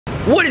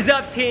What is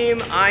up, team?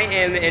 I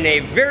am in a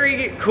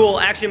very cool,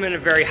 actually I'm in a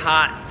very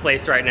hot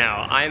place right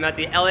now. I am at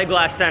the LA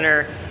Glass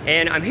Center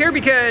and I'm here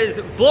because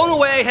Blown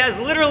Away has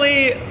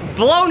literally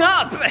blown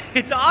up.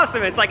 It's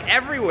awesome, it's like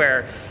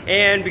everywhere.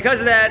 And because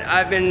of that,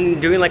 I've been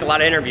doing like a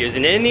lot of interviews.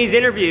 And in these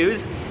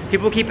interviews,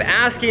 people keep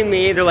asking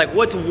me, they're like,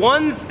 what's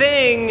one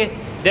thing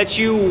that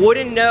you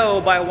wouldn't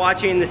know by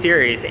watching the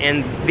series?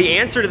 And the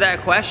answer to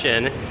that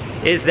question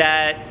is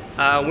that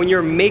when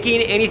you're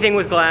making anything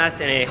with glass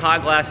in a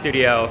hot glass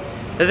studio,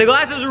 the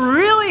glass is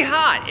really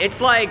hot. It's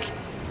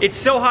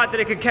so hot that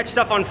it could catch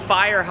stuff on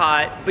fire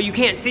hot, but you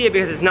can't see it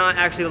because it's not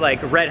actually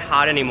like red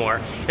hot anymore.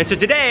 And so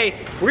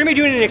today, we're gonna be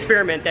doing an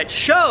experiment that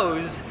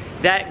shows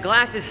that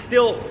glass is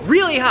still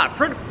really hot,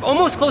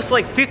 almost close to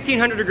like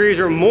 1500 degrees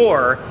or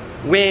more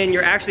when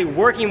you're actually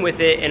working with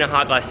it in a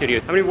hot glass studio.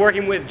 I'm gonna be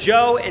working with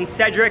Joe and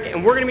Cedric,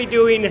 and we're gonna be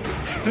doing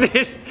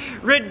this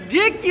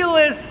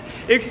ridiculous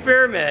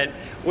experiment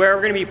where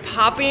we're gonna be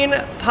popping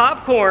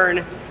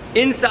popcorn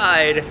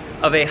inside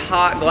of a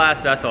hot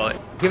glass vessel.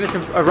 Give us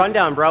a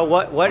rundown, bro.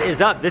 What is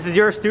up? This is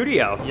your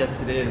studio. Yes,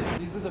 it is.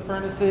 These are the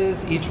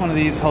furnaces. Each one of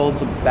these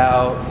holds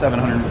about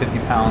 750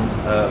 pounds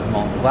of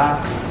molten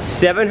glass.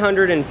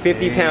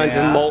 750 pounds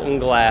of molten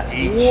glass.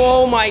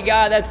 Whoa, my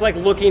God, that's like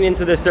looking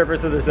into the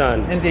surface of the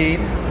sun. Indeed.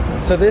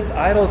 So this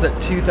idles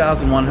at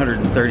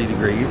 2,130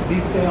 degrees.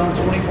 These stay on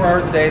 24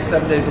 hours a day,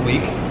 7 days a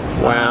week.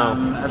 Wow.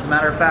 As a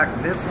matter of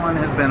fact, this one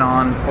has been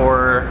on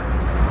for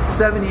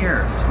 7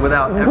 years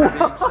without ever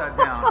being shut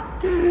down.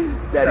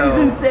 That is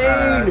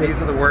insane.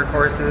 These are the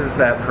workhorses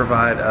that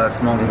provide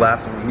us molten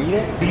glass when we need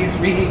it. These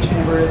reheat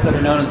chambers that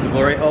are known as the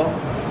glory hole.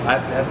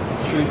 That's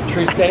a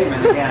true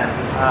statement again.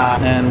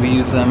 And we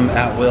use them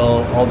at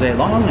will all day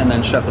long and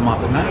then shut them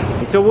off at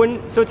night.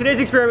 So today's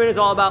experiment is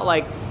all about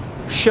like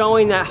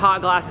showing that hot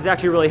glass is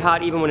actually really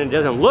hot even when it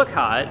doesn't look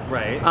hot.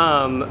 Right.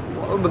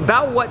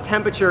 About what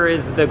temperature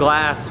is the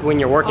glass when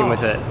you're working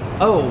with it?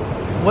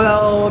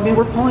 Well, I mean,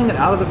 we're pulling it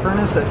out of the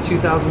furnace at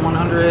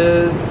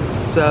 2,100,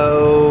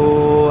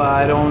 so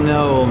I don't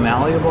know,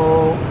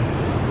 malleable,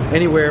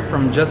 anywhere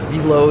from just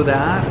below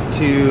that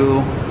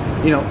to,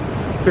 you know,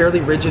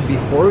 fairly rigid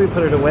before we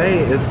put it away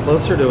is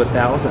closer to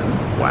 1,000.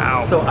 Wow.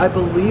 So I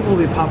believe we'll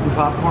be popping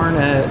popcorn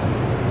at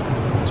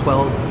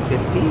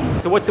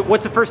 1250. So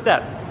what's the first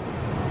step?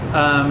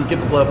 Get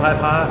the blowpipe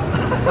hot.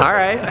 All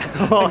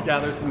right. Well,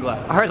 gather some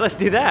glass. All right, let's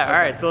do that. All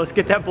right, so let's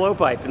get that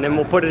blowpipe and then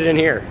we'll put it in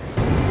here.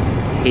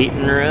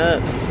 Heating her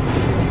up.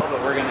 But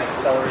we're gonna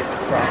accelerate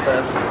this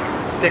process,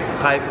 stick the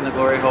pipe in the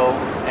glory hole,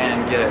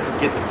 and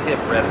get the tip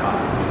red hot.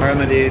 All right,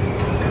 my dude,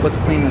 let's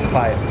clean this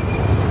pipe.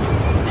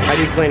 How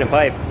do you clean a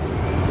pipe?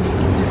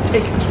 Just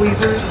take your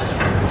tweezers.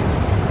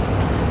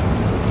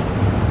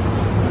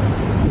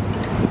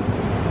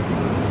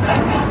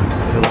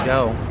 There we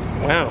go.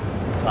 Wow,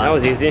 that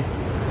was easy.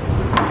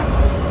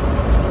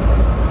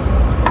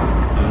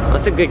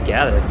 That's a good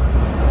gather.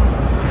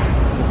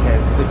 It's okay,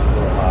 it sticks a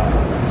little hot.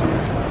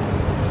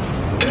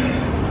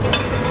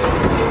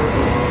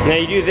 Now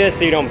you do this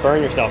so you don't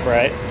burn yourself,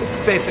 right? This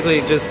is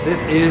basically this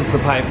is the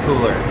pipe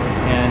cooler,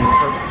 and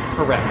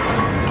correct.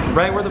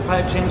 Right where the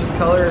pipe changes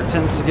color, it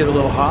tends to get a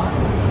little hot.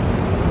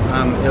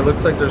 It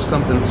looks like there's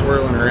something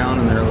swirling around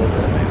in there a little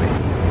bit, maybe.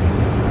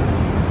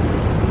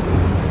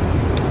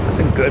 That's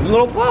a good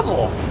little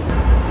bubble.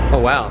 Oh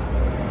wow,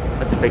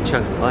 that's a big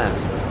chunk of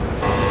glass.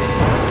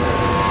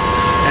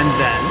 And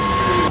then,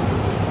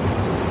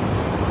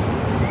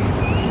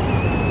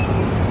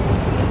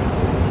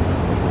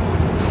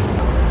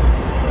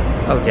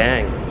 oh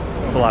dang,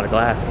 that's a lot of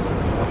glass.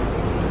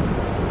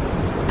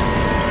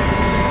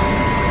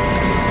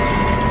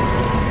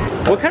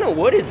 What kind of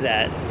wood is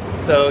that?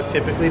 so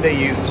typically they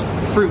use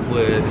fruit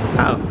wood.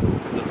 Oh.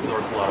 Because it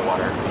absorbs a lot of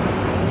water.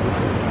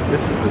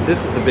 This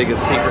is the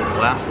biggest secret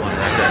glass one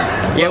right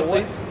there. Yeah,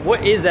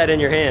 what is that in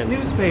your hand?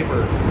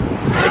 Newspaper.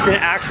 It's an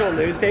actual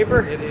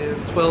newspaper? It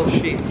is 12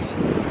 sheets.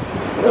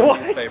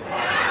 What? Newspaper.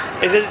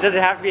 Does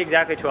it have to be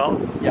exactly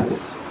 12?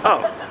 Yes.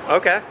 Oh,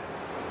 okay.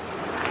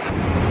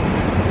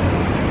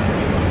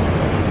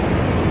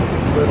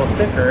 A little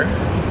thicker.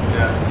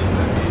 Yeah.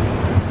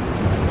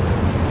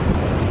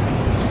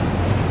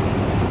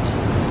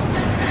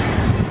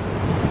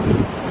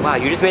 Wow,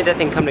 you just made that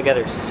thing come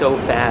together so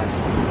fast.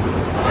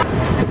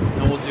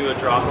 And we'll do a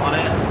drop on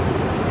it.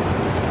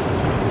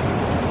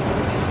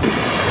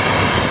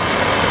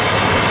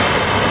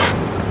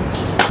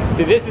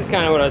 See, this is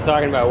kind of what I was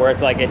talking about, where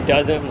it's like it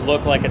doesn't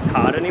look like it's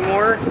hot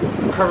anymore.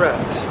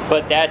 Correct.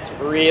 But that's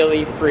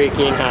really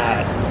freaking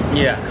hot.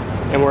 Yeah.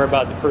 And we're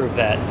about to prove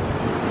that.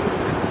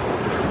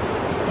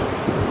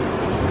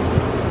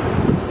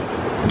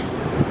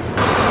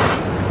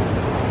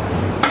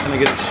 Can I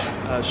get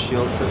a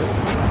shield to it?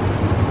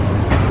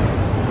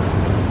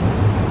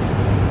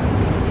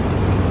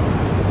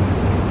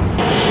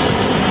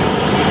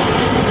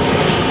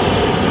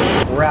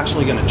 We're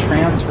actually going to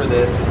transfer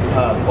this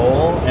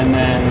bowl, and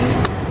then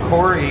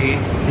Corey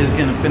is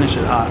going to finish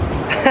it hot.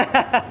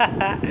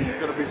 It's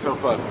going to be so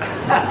fun.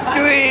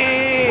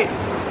 Sweet!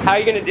 How are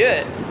you going to do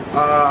it?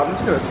 I'm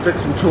just gonna stick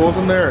some tools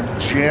in there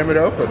and jam it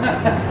open.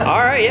 All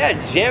right, yeah,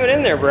 jam it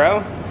in there,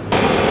 bro.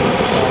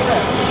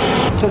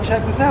 So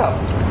check this out.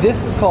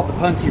 This is called the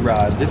punty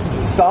rod. This is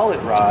a solid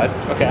rod.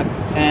 Okay.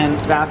 And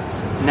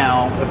that's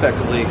now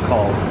effectively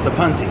called the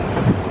punty.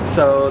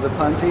 So the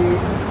punty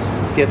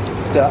gets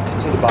stuck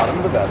to the bottom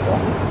of the vessel,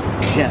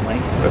 gently.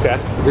 Okay.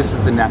 This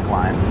is the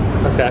neckline.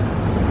 Okay.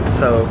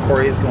 So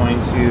Corey is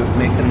going to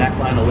make the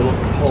neckline a little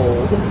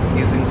cold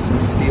using some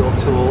steel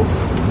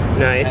tools.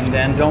 Nice. And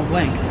then don't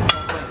blink.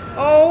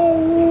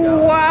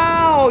 Oh,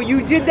 wow.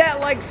 You did that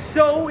like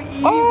so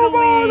easily. Oh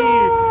my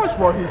gosh!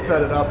 Well, he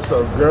set it up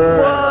so good.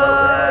 What?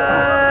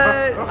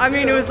 I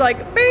mean, it was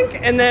like bink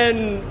and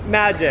then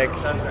magic.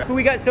 That's right.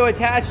 We got so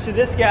attached to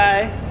this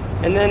guy,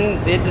 and then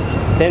it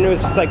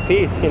was just like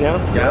peace, you know?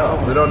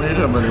 Yeah, we don't need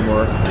him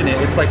anymore. And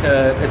it's like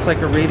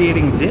a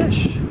radiating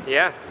dish.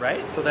 Yeah.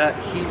 Right? So that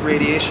heat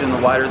radiation, the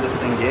wider this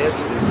thing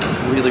gets, is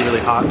really, really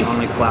hot on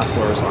the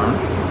glassblower's arm.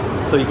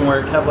 So you can wear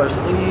a Kevlar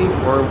sleeve,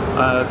 or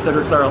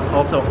Cedric's are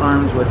also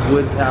armed with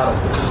wood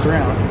paddles.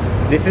 Around.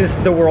 This is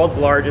the world's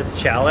largest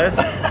chalice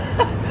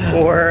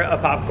or a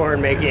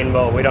popcorn making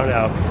bowl. We don't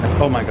know.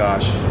 Oh my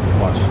gosh.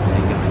 Watch.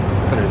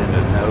 Put it into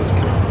the nose.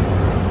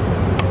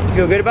 You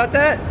feel good about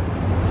that?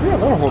 Yeah,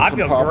 that'll hold I some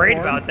feel popcorn. great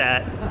about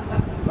that.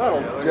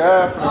 That'll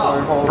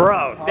definitely hold.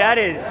 Bro, that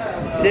is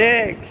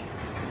sick.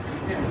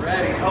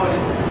 Ready.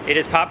 Oh, It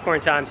is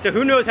popcorn time. So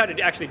who knows how to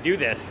actually do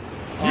this?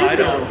 I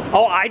don't.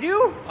 Oh, I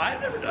do? I've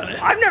never done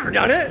it. I've never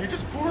done You it.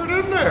 just pour it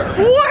in there.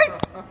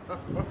 What?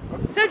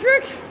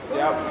 Cedric?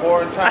 Yeah,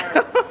 pour it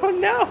time. Oh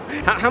no.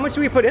 How much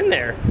do we put in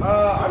there?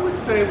 I would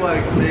say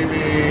like maybe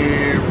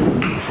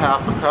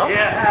half a cup.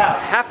 Yeah.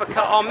 Half a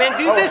cup. Oh man,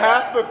 dude, Oh, this.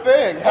 half the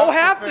thing.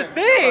 Half the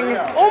thing? Oh,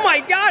 yeah. Oh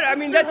my god, I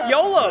mean, that's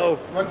YOLO.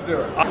 Let's do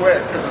it.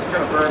 Quick, because it's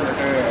going to burn your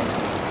hand.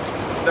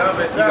 Dump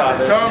it, You got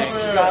this. dump Nick. it.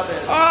 You got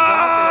this.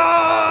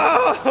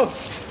 Oh!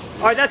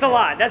 All right, that's a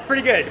lot. That's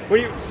pretty good. What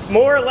do you,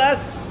 more or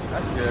less?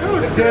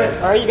 That's good.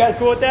 All right, you guys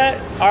cool with that?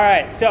 All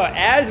right, so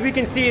as we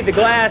can see, the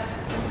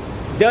glass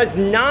does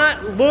not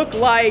look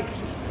like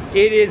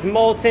it is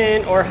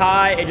molten or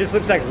high. It just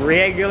looks like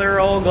regular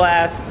old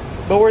glass.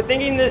 But we're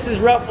thinking this is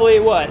roughly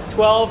what,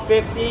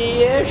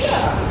 1250-ish?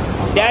 Yeah.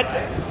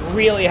 That's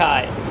really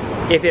high.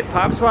 If it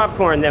pops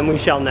popcorn, then we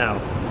shall know.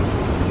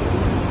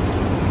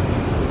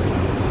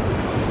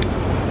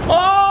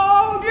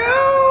 Oh,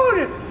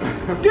 dude!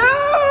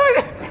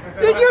 Dude!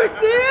 Did you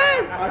see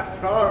it? I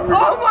saw it.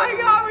 Oh my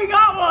god, we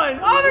got one!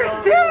 Oh, there's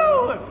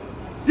two!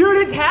 Dude,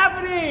 it's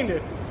happening!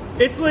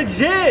 It's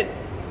legit!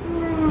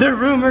 The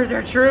rumors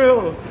are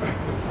true.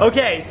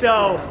 Okay,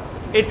 so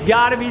it's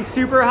gotta be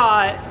super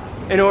hot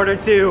in order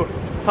to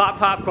pop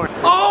popcorn.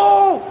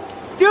 Oh!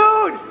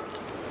 Dude!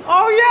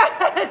 Oh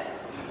yes!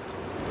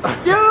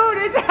 Dude,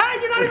 it's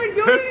you're not even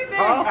doing anything!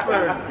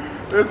 Popping.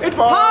 It's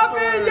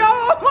popping, yo!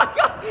 Oh my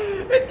god!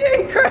 It's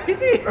getting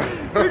crazy!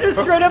 You're just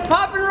straight up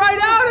popping right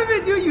out of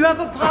it, dude! You have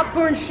a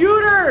popcorn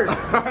shooter!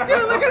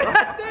 Dude, look at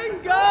that thing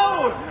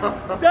go!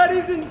 That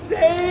is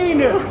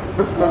insane!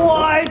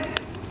 What?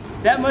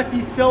 That must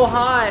be so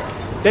hot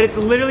that it's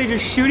literally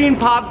just shooting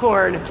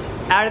popcorn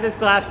out of this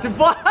glass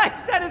device.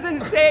 That is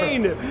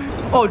insane!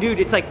 Oh, dude,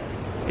 it's like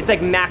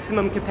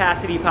maximum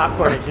capacity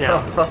popcornage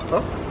now.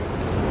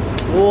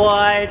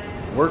 What?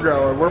 We're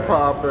going, we're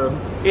popping.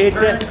 It's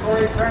Turn,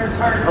 Corey, turn.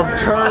 I'm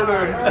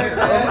turning.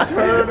 I'm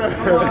turning.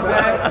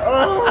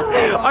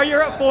 Oh. Are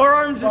your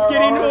forearms just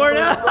getting worn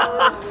out?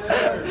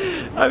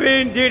 I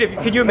mean, dude,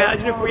 could you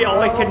imagine if we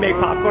only could make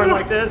popcorn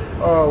like this?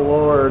 Oh,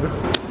 Lord.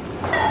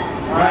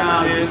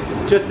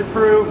 Just to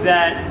prove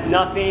that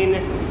nothing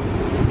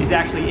is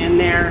actually in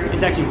there.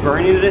 It's actually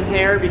burning it in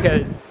there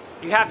because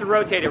you have to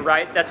rotate it,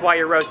 right? That's why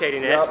you're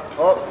rotating it. Yep.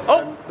 Oh,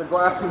 Oh. and the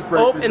glass is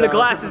breaking. Oh, and the down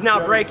glass because is now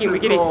it's breaking. too We're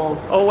getting, cold.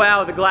 oh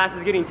wow, the glass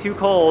is getting too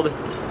cold.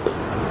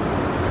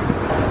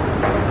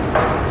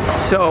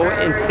 So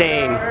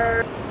insane.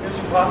 Here's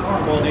your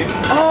popcorn bowl, dude.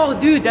 Oh,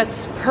 dude,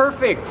 that's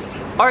perfect.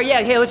 All right,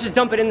 yeah, hey, let's just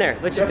dump it in there.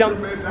 Let's just Guess who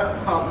dump. made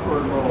that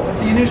popcorn roll?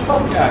 That's a Yanush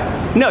Puff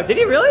guy. No, did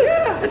he really?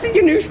 Yeah. That's a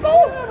Yanush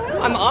bowl?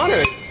 I'm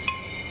honored.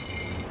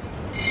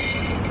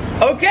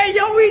 Okay,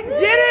 yo, we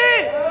did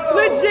it!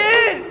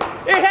 Legit!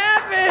 It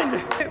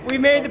happened! We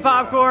made the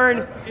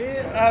popcorn.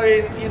 Yeah, I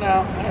mean, you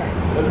know.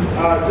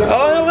 Just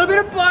Oh, and a little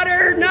bit of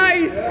butter,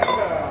 nice!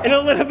 And a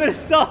little bit of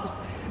salt.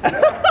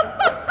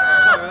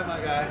 Alright, my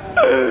guy.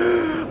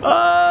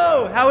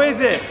 Oh, how is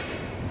it?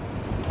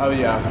 Oh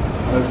yeah,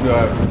 that's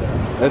good.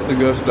 That's the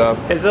good stuff.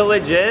 Is it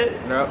legit?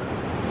 Yep.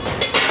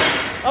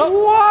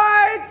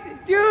 What?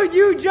 Dude,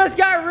 you just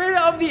got rid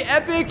of the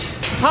epic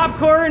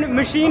popcorn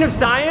machine of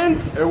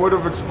science? It would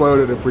have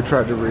exploded if we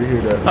tried to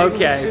reheat it.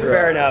 Okay,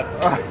 fair enough.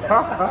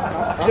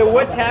 So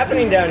what's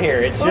happening down here?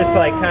 It's just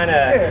like kind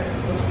of...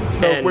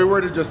 So if we were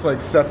to just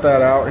like set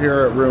that out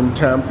here at room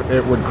temp,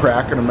 it would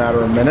crack in a matter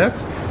of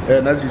minutes.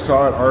 And as you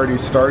saw, it already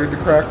started to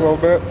crack a little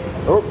bit.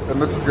 Oh,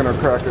 and this is gonna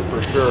crack it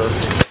for sure.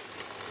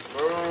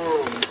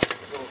 Boom.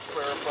 Little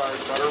clarified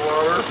butter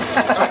water.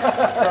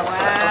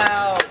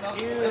 Wow,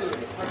 dude.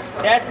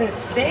 That's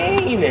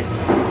insane.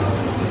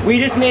 We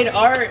just made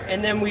art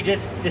and then we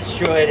just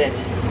destroyed it.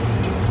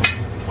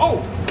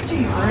 Oh,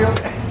 jeez, are you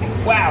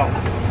okay? Wow,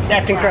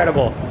 that's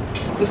incredible.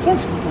 This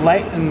one's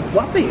light and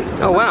fluffy.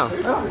 Oh, wow.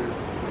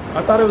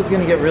 I thought it was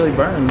gonna get really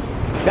burned.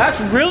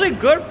 That's really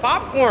good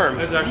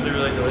popcorn. It's actually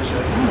really delicious.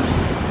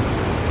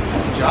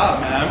 Nice job,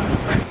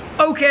 man.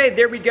 Okay,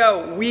 there we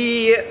go.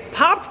 We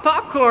popped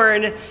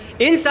popcorn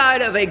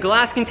inside of a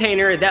glass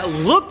container that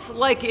looked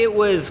like it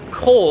was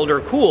cold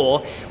or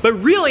cool, but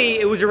really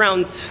it was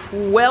around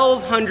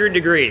 1200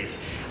 degrees.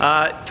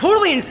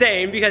 Totally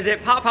insane because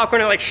it popped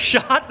popcorn and like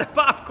shot the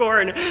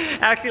popcorn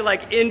actually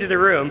like into the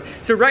room.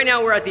 So right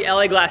now we're at the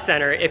LA Glass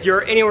Center. If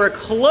you're anywhere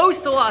close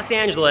to Los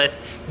Angeles,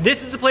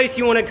 this is the place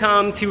you want to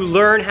come to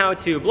learn how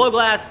to blow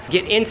glass,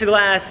 get into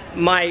glass.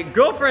 My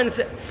girlfriend's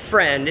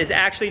friend is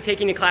actually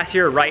taking a class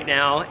here right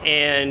now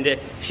and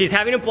she's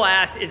having a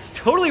blast. It's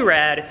totally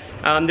rad.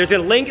 There's a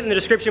link in the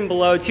description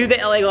below to the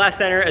LA Glass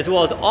Center as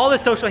well as all the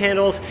social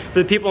handles for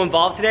the people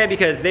involved today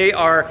because they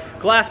are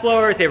glass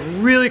blowers. They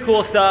have really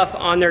cool stuff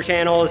on their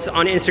channels,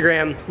 on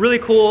Instagram. Really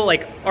cool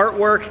like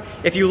artwork.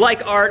 If you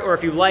like art or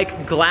if you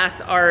like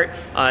glass art,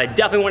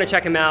 definitely want to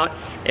check them out.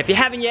 If you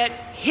haven't yet,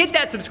 hit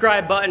that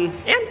subscribe button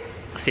and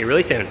I'll see you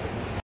really soon.